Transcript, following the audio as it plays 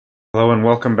Hello and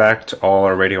welcome back to all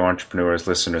our Radio Entrepreneurs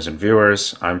listeners and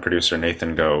viewers. I'm producer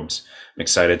Nathan Gobes. I'm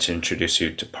excited to introduce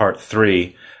you to part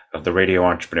 3 of the Radio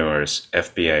Entrepreneurs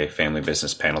FBA Family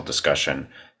Business Panel discussion,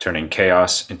 turning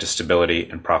chaos into stability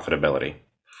and profitability.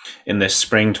 In this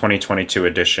spring 2022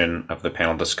 edition of the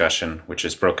panel discussion, which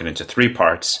is broken into 3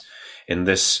 parts, in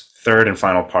this third and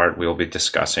final part, we will be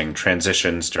discussing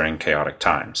transitions during chaotic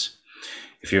times.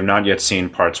 If you have not yet seen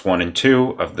parts 1 and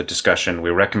 2 of the discussion, we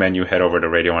recommend you head over to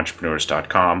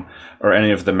radioentrepreneurs.com or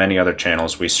any of the many other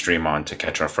channels we stream on to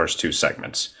catch our first 2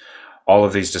 segments. All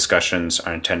of these discussions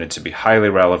are intended to be highly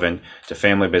relevant to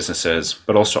family businesses,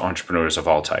 but also entrepreneurs of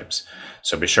all types.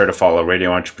 So be sure to follow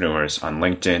Radio Entrepreneurs on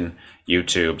LinkedIn,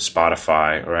 YouTube,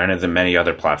 Spotify, or any of the many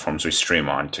other platforms we stream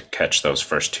on to catch those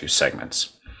first 2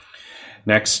 segments.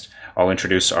 Next, I'll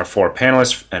introduce our 4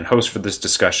 panelists and hosts for this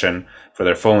discussion. For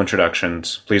their full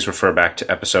introductions, please refer back to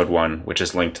episode 1, which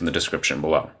is linked in the description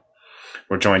below.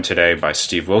 We're joined today by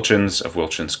Steve Wilchins of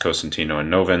Wilchins, Cosentino and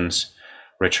Novins,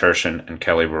 Rich Hershen and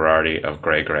Kelly Berardi of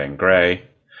Gray, Gray,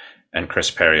 and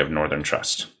Chris Perry of Northern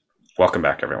Trust. Welcome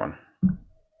back, everyone.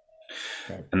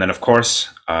 Okay. And then, of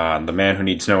course, the man who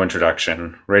needs no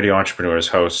introduction, Radio Entrepreneurs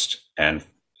host and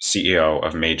CEO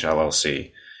of Mage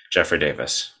LLC, Jeffrey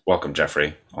Davis. Welcome,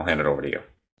 Jeffrey. I'll hand it over to you.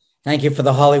 Thank you for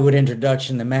the Hollywood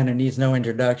introduction, the man who needs no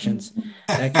introductions.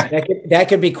 That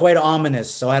could be quite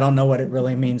ominous, so I don't know what it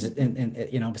really means,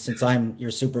 since I'm your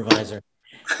supervisor.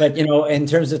 But, in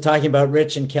terms of talking about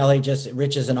Rich and Kelly,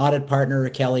 Rich is an audit partner,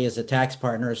 Kelly is a tax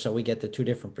partner, so we get the 2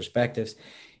 different perspectives.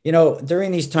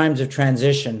 During these times of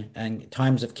transition and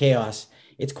times of chaos,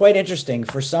 it's quite interesting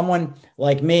for someone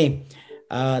like me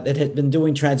that has been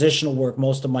doing transitional work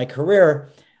most of my career.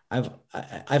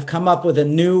 I've come up with a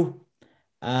new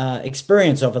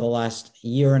experience over the last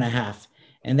year and a half.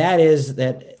 And that is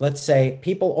that, let's say,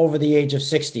 people over the age of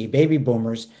 60, baby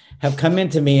boomers, have come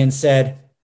into me and said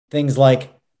things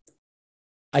like,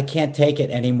 I can't take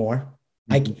it anymore.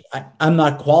 I'm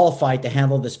not qualified to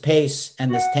handle this pace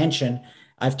and this tension.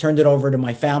 I've turned it over to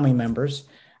my family members.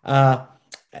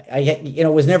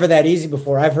 It was never that easy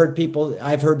before. I've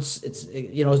heard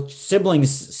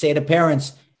siblings say to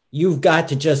parents, you've got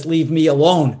to just leave me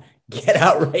alone. Get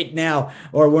out right now,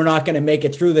 or we're not going to make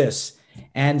it through this.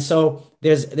 And so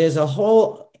there's a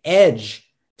whole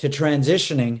edge to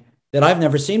transitioning that I've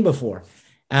never seen before.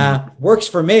 Works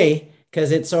for me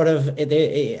because it's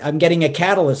I'm getting a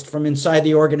catalyst from inside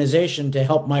the organization to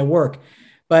help my work.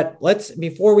 But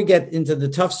before we get into the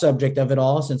tough subject of it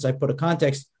all, since I put a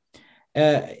context,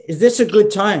 is this a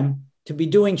good time to be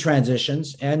doing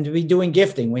transitions and to be doing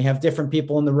gifting? We have different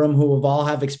people in the room who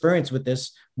have experience with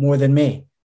this more than me.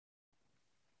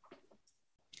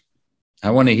 I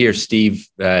want to hear Steve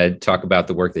talk about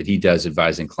the work that he does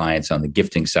advising clients on the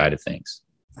gifting side of things.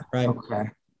 Right. Okay.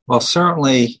 Well,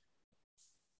 certainly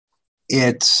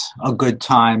it's a good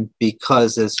time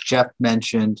because, as Jeff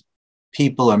mentioned,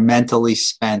 people are mentally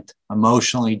spent,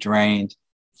 emotionally drained,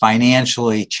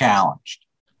 financially challenged.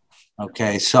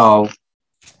 Okay. So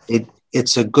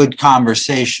it's a good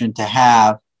conversation to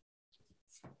have.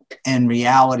 And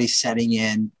reality setting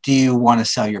in, do you want to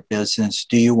sell your business?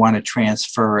 Do you want to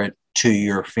transfer it to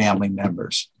your family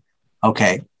members?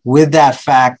 Okay. With that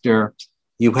factor,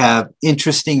 you have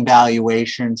interesting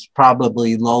valuations,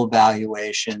 probably low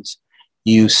valuations.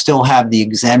 You still have the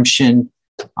exemption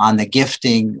on the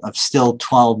gifting of still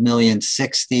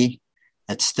 $12,060,000.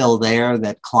 That's still there,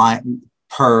 that client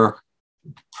per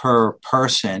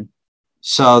person.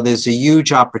 So there's a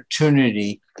huge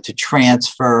opportunity to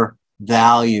transfer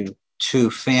value to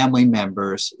family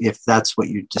members if that's what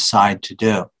you decide to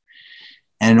do.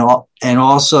 And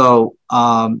also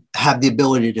have the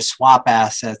ability to swap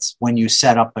assets when you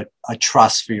set up a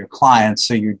trust for your clients,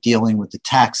 so you're dealing with the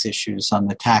tax issues on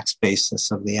the tax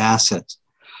basis of the assets.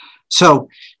 So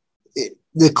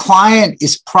the client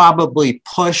is probably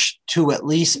pushed to at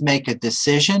least make a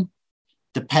decision,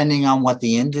 depending on what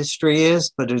the industry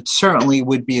is, but it certainly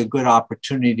would be a good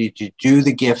opportunity to do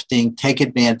the gifting, take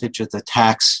advantage of the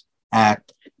Tax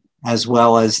Act, as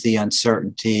well as the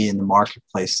uncertainty in the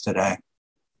marketplace today.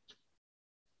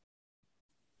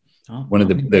 One of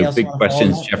the big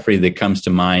questions, Jeffrey, that comes to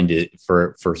mind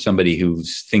for somebody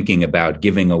who's thinking about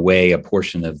giving away a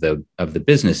portion of the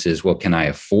business is, well, can I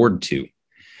afford to?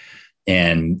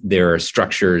 And there are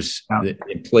structures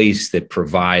in place that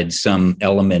provide some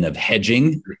element of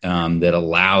hedging that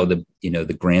allow the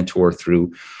grantor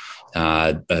through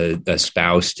a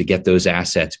spouse to get those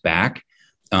assets back.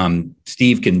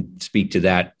 Steve can speak to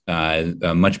that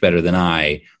much better than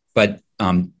I, but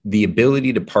the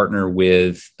ability to partner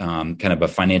with kind of a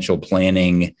financial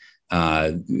planning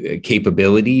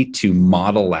capability to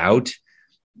model out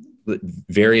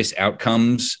various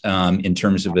outcomes in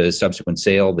terms of a subsequent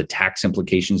sale, the tax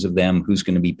implications of them, who's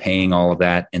going to be paying all of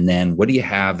that, and then what do you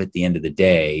have at the end of the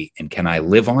day, and can I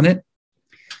live on it,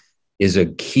 is a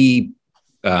key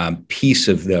piece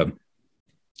of the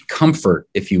comfort,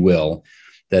 if you will,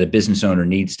 that a business owner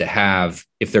needs to have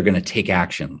if they're going to take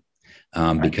action.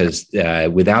 Because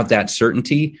without that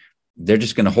certainty, they're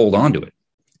just going to hold on to it.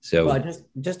 So, well,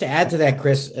 just to add to that,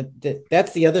 Chris,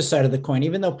 that's the other side of the coin.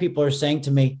 Even though people are saying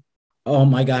to me, "Oh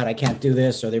my God, I can't do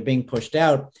this," or they're being pushed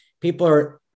out, people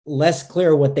are less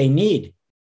clear what they need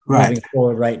moving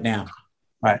forward right now.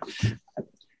 Right.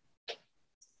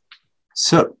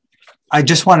 So, I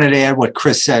just wanted to add what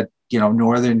Chris said.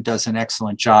 Northern does an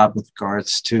excellent job with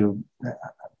regards to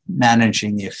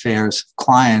managing the affairs of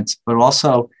clients, but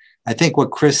also I think what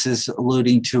Chris is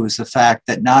alluding to is the fact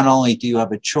that not only do you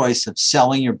have a choice of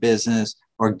selling your business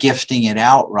or gifting it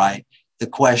outright, the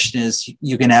question is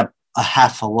you can have a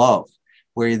half a loaf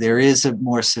where there is a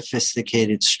more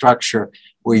sophisticated structure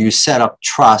where you set up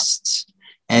trusts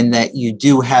and that you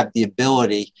do have the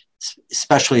ability,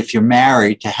 especially if you're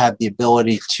married, to have the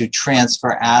ability to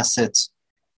transfer assets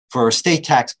for estate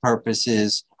tax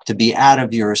purposes to be out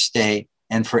of your estate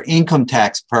and for income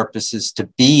tax purposes to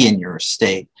be in your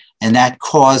estate. And that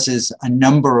causes a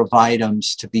number of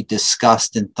items to be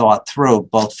discussed and thought through,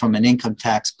 both from an income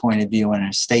tax point of view and an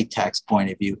estate tax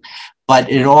point of view. But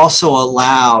it also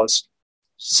allows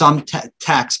some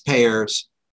taxpayers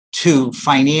to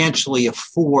financially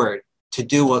afford to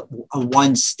do a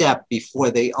one step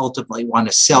before they ultimately want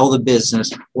to sell the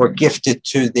business or gift it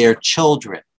to their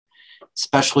children.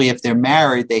 Especially if they're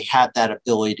married, they have that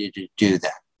ability to do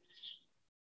that.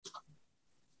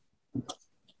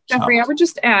 Jeffrey, I would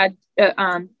just add,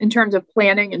 in terms of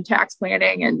planning and tax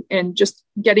planning and just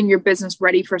getting your business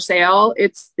ready for sale,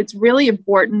 it's really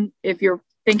important if you're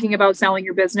thinking about selling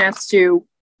your business to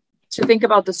think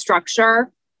about the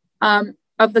structure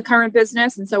of the current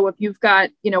business. And so if you've got,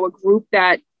 a group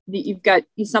that you've got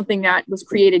something that was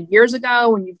created years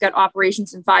ago and you've got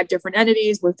operations in 5 different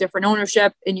entities with different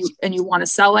ownership and you want to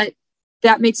sell it,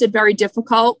 that makes it very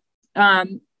difficult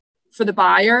for the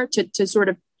buyer to sort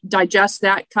of digest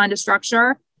that kind of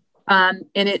structure. And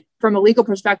it, from a legal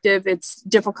perspective, it's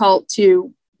difficult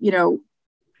to,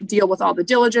 deal with all the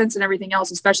diligence and everything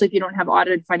else, especially if you don't have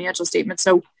audited financial statements.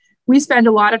 So we spend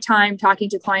a lot of time talking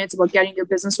to clients about getting your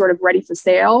business sort of ready for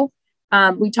sale.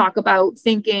 We talk about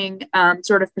thinking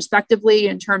sort of prospectively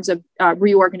in terms of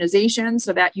reorganization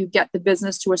so that you get the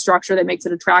business to a structure that makes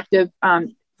it attractive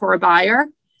for a buyer.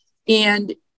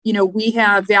 And, we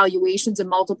have valuations and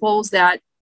multiples that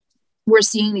we're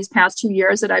seeing these past 2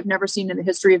 years that I've never seen in the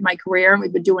history of my career. And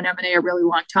we've been doing M&A a really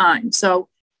long time. So,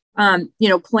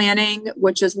 planning,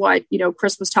 which is what,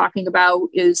 Chris was talking about,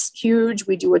 is huge.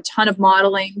 We do a ton of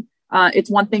modeling. It's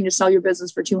one thing to sell your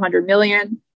business for $200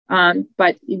 million.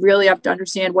 But you really have to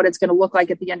understand what it's going to look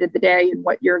like at the end of the day and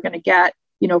what you're going to get,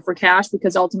 for cash,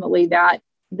 because ultimately that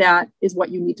is what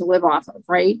you need to live off of,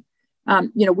 right?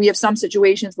 We have some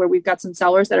situations where we've got some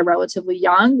sellers that are relatively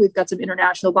young. We've got some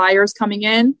international buyers coming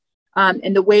in.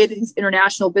 And the way that these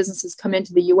international businesses come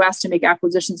into the U.S. to make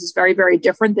acquisitions is very, very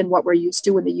different than what we're used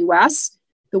to in the U.S.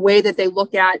 The way that they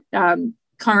look at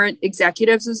current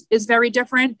executives is very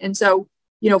different. And so,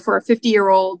 for a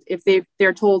 50-year-old, if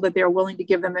they're told that they're willing to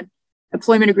give them an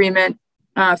employment agreement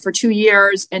for 2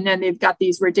 years, and then they've got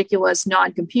these ridiculous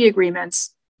non-compete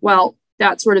agreements, well,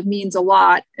 that sort of means a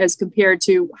lot as compared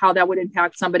to how that would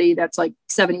impact somebody that's like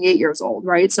 78 years old,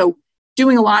 right? So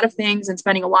doing a lot of things and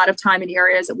spending a lot of time in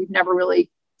areas that we've never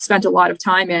really spent a lot of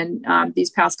time in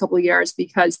these past couple of years,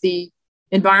 because the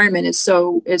environment is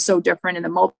so different and the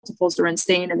multiples are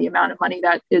insane, and the amount of money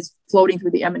that is floating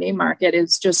through the M&A market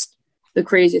is just the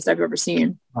craziest I've ever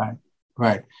seen.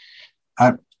 Right.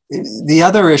 The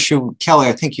other issue, Kelly,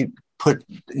 I think you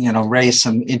raised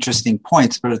some interesting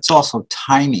points, but it's also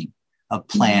timing of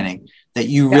planning, that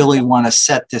you really want to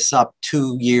set this up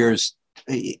 2 years,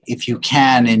 if you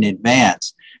can, in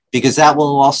advance, because that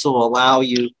will also allow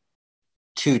you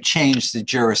to change the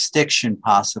jurisdiction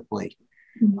possibly.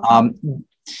 And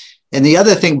the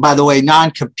other thing, by the way,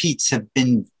 non-competes have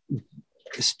been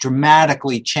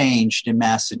dramatically changed in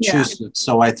Massachusetts. Yeah.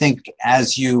 So I think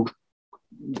as you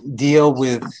deal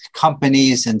with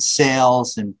companies and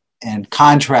sales and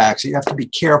contracts, you have to be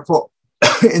careful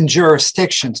in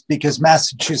jurisdictions, because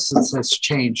Massachusetts has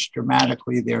changed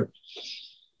dramatically their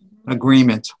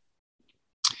agreement.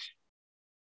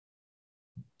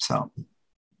 So,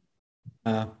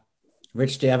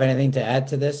 Rich, do you have anything to add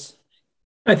to this?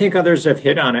 I think others have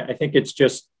hit on it. I think it's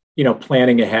just,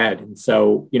 planning ahead. And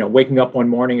so, waking up one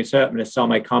morning and say, I'm going to sell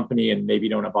my company, and maybe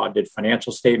don't have audited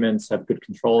financial statements, have good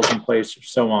controls in place, or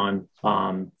so on.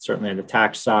 Certainly on the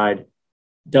tax side,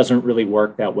 doesn't really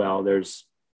work that well. There's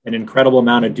an incredible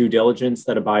amount of due diligence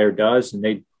that a buyer does, and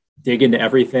they dig into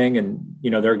everything, and,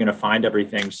 they're going to find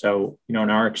everything. So, in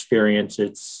our experience,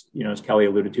 it's, as Kelly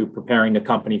alluded to, preparing the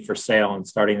company for sale and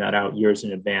starting that out years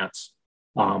in advance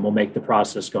will make the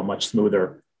process go much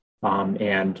smoother.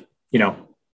 And,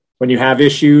 when you have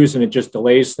issues and it just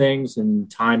delays things, and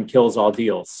time kills all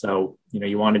deals. So,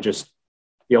 you want to just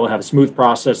be able to have a smooth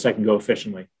process that can go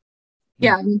efficiently.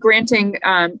 Yeah, and granting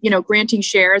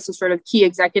shares to sort of key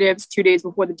executives 2 days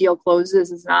before the deal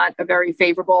closes is not a very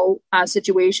favorable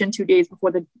situation. 2 days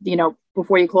before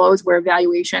before you close, where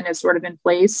valuation is sort of in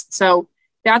place. So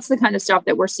that's the kind of stuff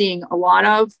that we're seeing a lot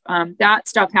of. That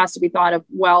stuff has to be thought of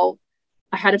well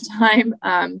ahead of time.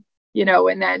 And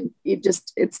then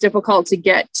it's difficult to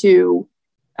get to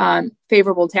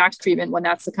favorable tax treatment when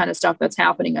that's the kind of stuff that's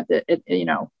happening at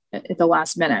the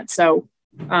last minute. So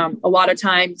a lot of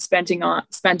time spent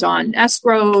on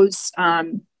escrows,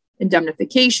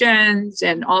 indemnifications,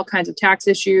 and all kinds of tax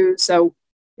issues. So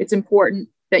it's important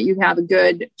that you have a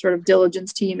good sort of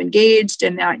diligence team engaged,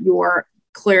 and that you're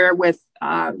clear with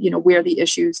where the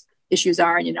issues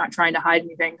are, and you're not trying to hide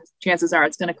anything. Chances are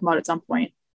it's going to come out at some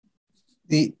point.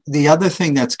 The other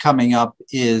thing that's coming up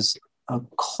is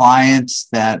clients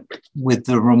that, with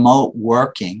the remote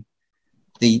working,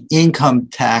 the income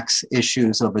tax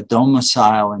issues of a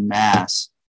domicile in Mass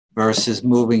versus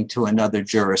moving to another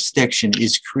jurisdiction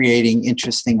is creating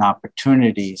interesting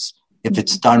opportunities if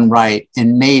it's done right,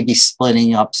 and maybe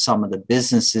splitting up some of the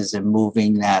businesses and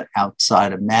moving that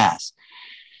outside of Mass.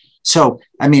 So,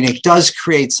 it does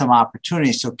create some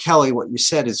opportunities. So, Kelly, what you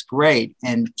said is great.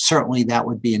 And certainly that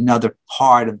would be another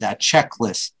part of that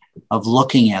checklist of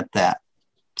looking at that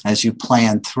as you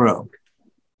plan through.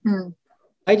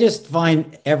 I just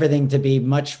find everything to be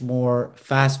much more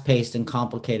fast-paced and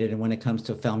complicated when it comes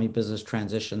to family business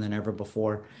transition than ever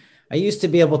before. I used to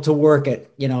be able to work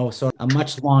at, sort of a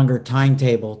much longer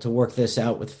timetable to work this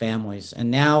out with families.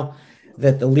 And now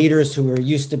that the leaders who are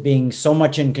used to being so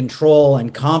much in control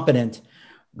and competent,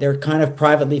 they're kind of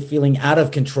privately feeling out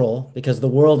of control because the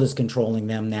world is controlling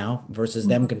them now versus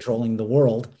them controlling the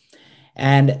world.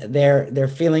 And they're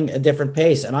feeling a different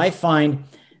pace. And I find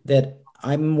that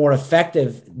I'm more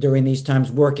effective during these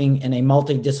times working in a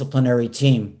multidisciplinary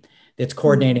team that's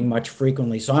coordinating much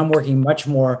frequently. So I'm working much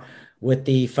more with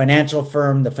the financial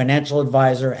firm, the financial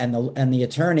advisor, and the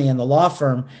attorney and the law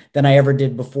firm than I ever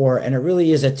did before. And it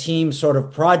really is a team sort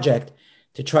of project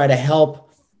to try to help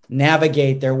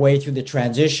navigate their way through the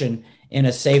transition in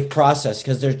a safe process,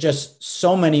 because there's just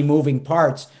so many moving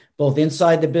parts, both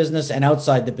inside the business and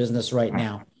outside the business right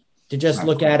now. To just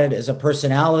look at it as a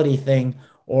personality thing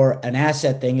or an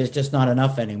asset thing is just not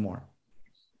enough anymore.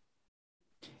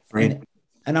 Right.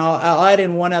 And I'll add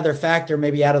in one other factor,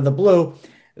 maybe out of the blue,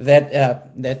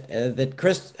 that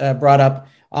Chris brought up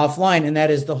offline, and that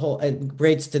is the whole, it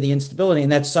relates to the instability,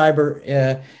 and that's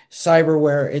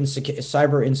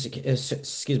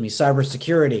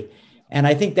cybersecurity. And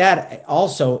I think that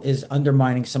also is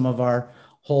undermining some of our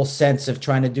whole sense of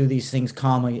trying to do these things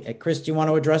calmly. Chris, do you want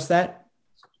to address that?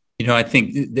 I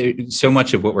think so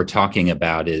much of what we're talking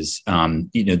about is,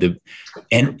 the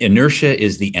inertia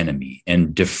is the enemy,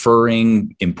 and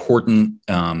deferring important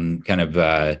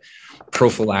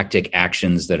prophylactic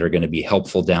actions that are going to be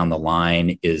helpful down the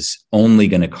line is only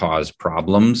going to cause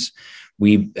problems.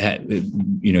 We've had,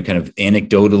 kind of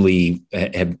anecdotally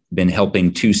have been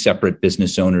helping two separate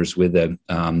business owners with an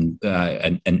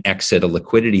exit, a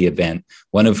liquidity event,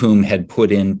 one of whom had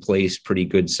put in place pretty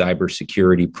good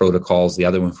cybersecurity protocols, the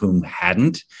other of whom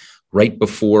hadn't. Right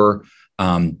before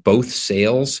both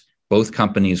sales, both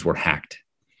companies were hacked.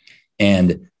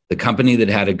 And the company that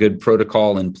had a good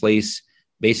protocol in place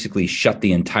basically shut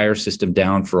the entire system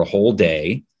down for a whole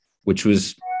day, which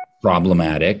was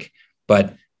problematic.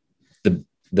 But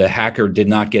the hacker did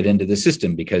not get into the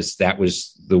system because that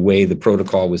was the way the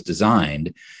protocol was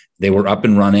designed. They were up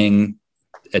and running.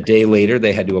 A day later,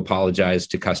 they had to apologize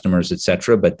to customers, et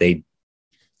cetera, but the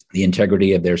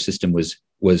integrity of their system was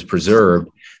preserved.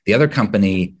 The other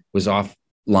company was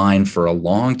offline for a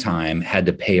long time, had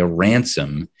to pay a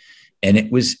ransom, and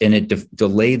it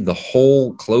delayed the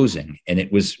whole closing, and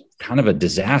it was kind of a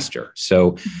disaster.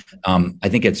 So I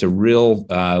think it's a real,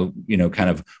 kind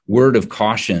of word of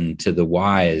caution to the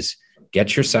wise.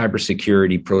 Get your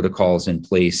cybersecurity protocols in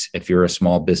place. If you're a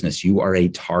small business, you are a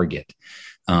target.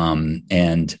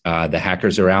 And the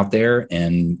hackers are out there,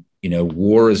 and,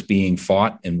 war is being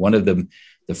fought. And one of the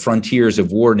The frontiers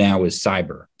of war now is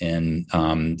cyber,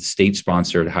 and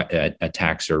state-sponsored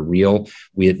attacks are real.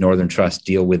 We at Northern Trust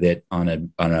deal with it on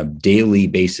a daily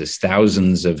basis,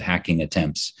 thousands of hacking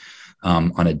attempts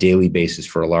on a daily basis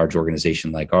for a large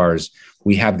organization like ours.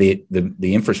 We have the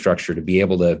infrastructure to be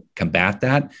able to combat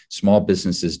that. Small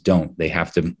businesses don't. They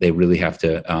really have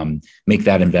to make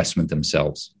that investment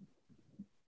themselves.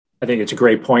 I think it's a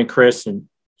great point, Chris, and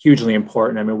hugely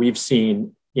important. I mean, we've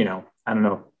seen, I don't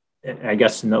know, I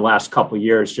guess in the last couple of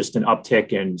years, just an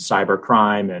uptick in cyber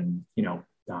crime and,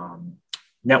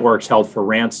 networks held for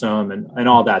ransom and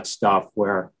all that stuff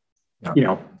where,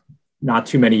 not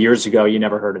too many years ago, you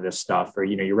never heard of this stuff, or,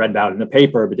 you read about it in the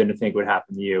paper, but didn't think it would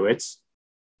happen to you.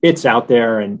 It's out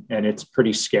there and it's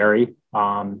pretty scary.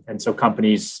 And so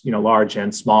companies, large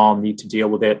and small, need to deal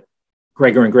with it.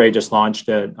 Gregor and Gray just launched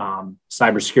a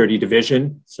cybersecurity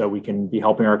division, so we can be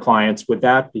helping our clients with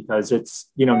that, because it's,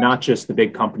 not just the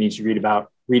big companies you read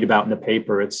about in the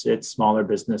paper. It's smaller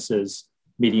businesses,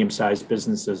 medium-sized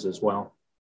businesses as well.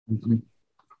 Mm-hmm.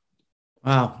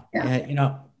 Wow.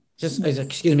 Yeah. Just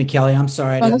excuse me, Kelly. I'm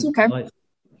sorry. That's okay.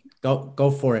 Go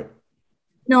for it.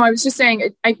 No, I was just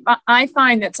saying, I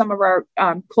find that some of our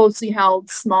closely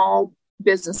held small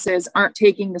businesses aren't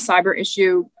taking the cyber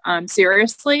issue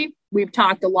seriously. We've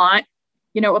talked a lot,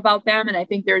 about them. And I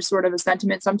think there's sort of a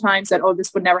sentiment sometimes that, oh,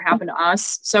 this would never happen to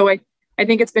us. So I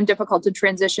think it's been difficult to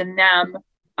transition them,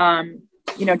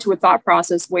 to a thought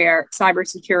process where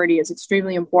cybersecurity is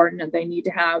extremely important and they need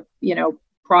to have,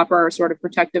 proper sort of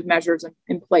protective measures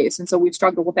in place. And so we've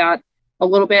struggled with that a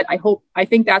little bit. I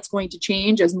think that's going to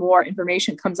change as more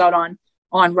information comes out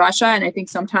on Russia. And I think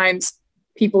sometimes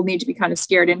people need to be kind of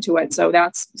scared into it. So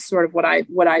that's sort of what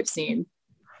I've seen.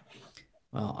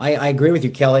 Well, I agree with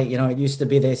you, Kelly. It used to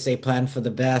be, they say, plan for the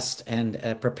best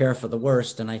and prepare for the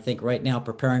worst. And I think right now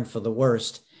preparing for the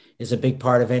worst is a big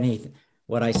part of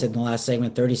what I said in the last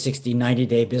segment, 30, 60,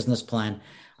 90-day business plan.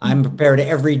 I'm prepared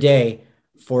every day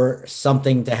for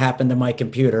something to happen to my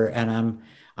computer, and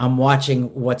I'm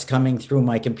watching what's coming through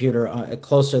my computer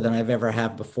closer than I've ever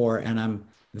have before, and I'm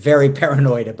very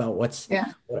paranoid about what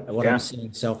I'm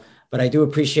seeing. So, but I do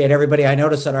appreciate everybody. I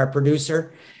noticed that our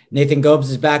producer Nathan Gobes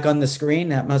is back on the screen.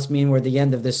 That must mean we're at the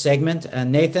end of this segment.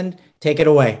 Nathan, take it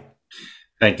away.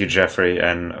 Thank you, Jeffrey,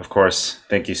 and of course,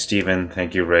 thank you, Stephen.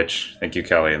 Thank you, Rich. Thank you,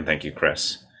 Kelly, and thank you,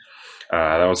 Chris.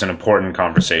 That was an important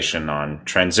conversation on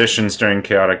transitions during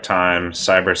chaotic times,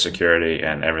 cybersecurity,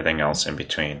 and everything else in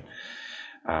between.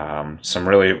 Some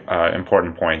really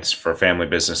important points for family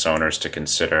business owners to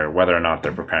consider whether or not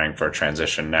they're preparing for a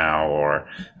transition now or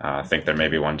think there may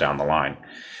be one down the line.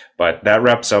 But that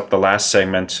wraps up the last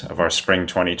segment of our spring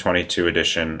 2022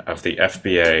 edition of the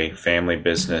FBA Family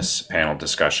Business Panel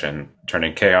Discussion,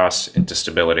 Turning Chaos into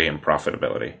Stability and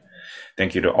Profitability.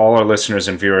 Thank you to all our listeners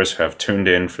and viewers who have tuned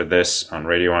in for this on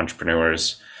Radio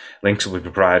Entrepreneurs. Links will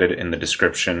be provided in the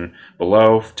description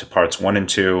below to parts 1 and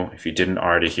 2 if you didn't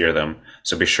already hear them.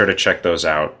 So be sure to check those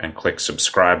out and click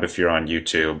subscribe if you're on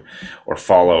YouTube, or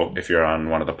follow if you're on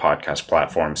one of the podcast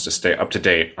platforms to stay up to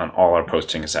date on all our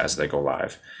postings as they go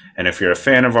live. And if you're a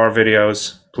fan of our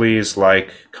videos, please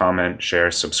like, comment,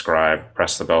 share, subscribe,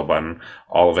 press the bell button.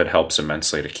 All of it helps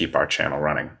immensely to keep our channel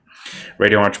running.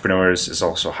 Radio Entrepreneurs is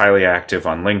also highly active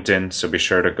on LinkedIn, so be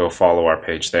sure to go follow our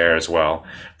page there as well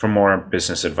for more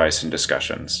business advice and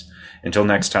discussions. Until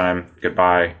next time,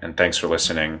 goodbye, and thanks for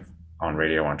listening on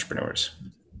Radio Entrepreneurs.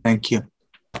 Thank you.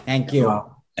 Thank you.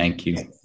 Thank you.